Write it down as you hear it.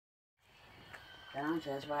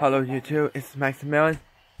Hello YouTube, it's Maximilian.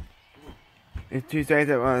 It's Tuesday,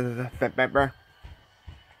 November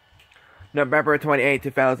 28,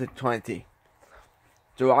 2020.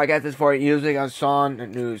 So I got this for using a song, a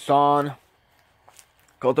new song.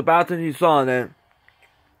 Called about the new song in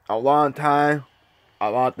a long time.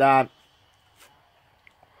 About that.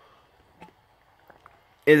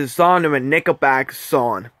 It's a song of a Nickelback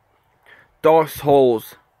song. Dark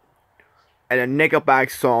Souls. And a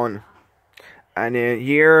Nickelback song. And in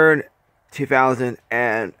year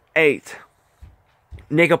 2008.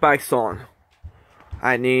 Nickelback song.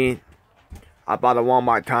 I bought it one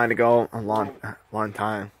more time ago, a long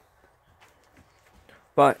time.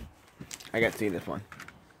 But I got to see this one.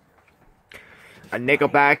 A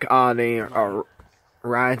Nickelback on the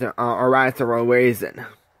Rise of Reason.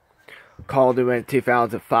 Called it in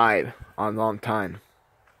 2005, on a long time.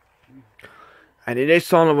 And this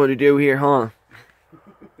song what to do here, huh?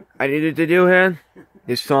 I needed to do here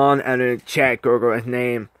this song and then check Google his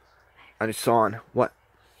name on the song. What?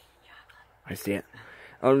 I see it.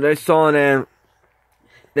 This song and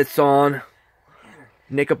this song,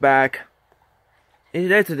 Nickelback.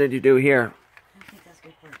 That's what you do here. I think that's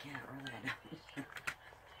good for a cat, really.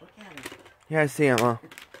 Look at it. Yeah, I see him, huh?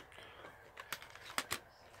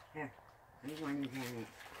 Here, here's one you can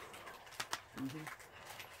eat.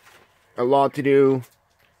 A Lot to Do,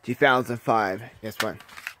 2005. This one.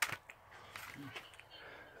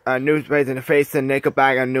 New Space in the Face of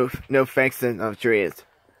Nickelback and No Fiction of Dreams.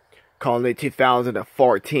 Called it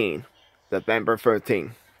 2014. November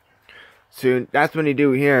 13. So that's what you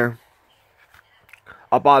do here.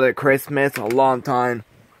 I bought it Christmas a long time.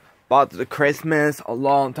 Bought the Christmas a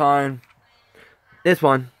long time. This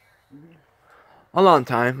one. A long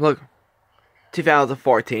time. Look.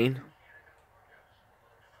 2014.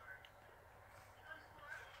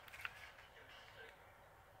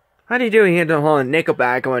 How do you do here to hold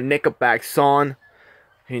Nickelback on a Nickelback song?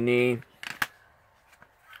 You need.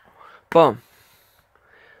 Boom.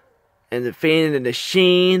 And the Fiend and the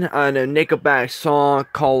Sheen on the Nickelback song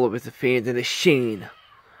called with the Fiend and the Sheen.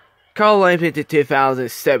 Called into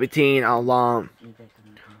 2017 a long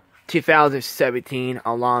 2017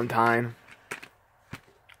 a long time.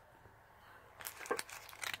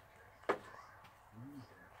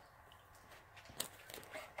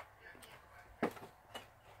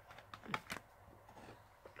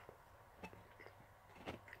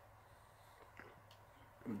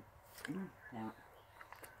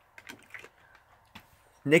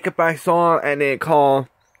 Nickelback song and they call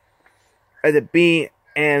as a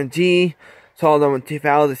BMG song in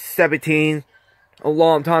 2017 a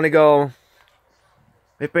long time ago.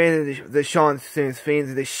 They bring the Sean sings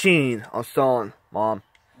Fiends of the Sheen a song, Mom.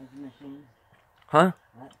 Huh?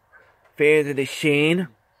 What? Fiends of the Sheen.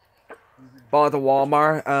 Bought the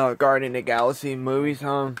Walmart, Guardian of the Galaxy movies,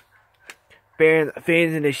 Fiends of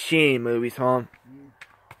the Sheen movies, I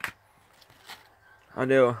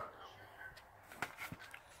do.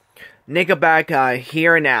 Nickelback,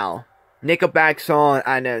 Here and Now. Nickelback song,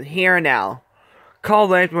 and Here and Now.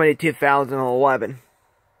 Called in 2011.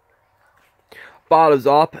 Bottles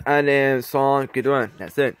Up, and then song, good one.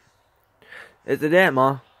 That's it. Is it,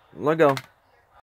 Mom? Let go.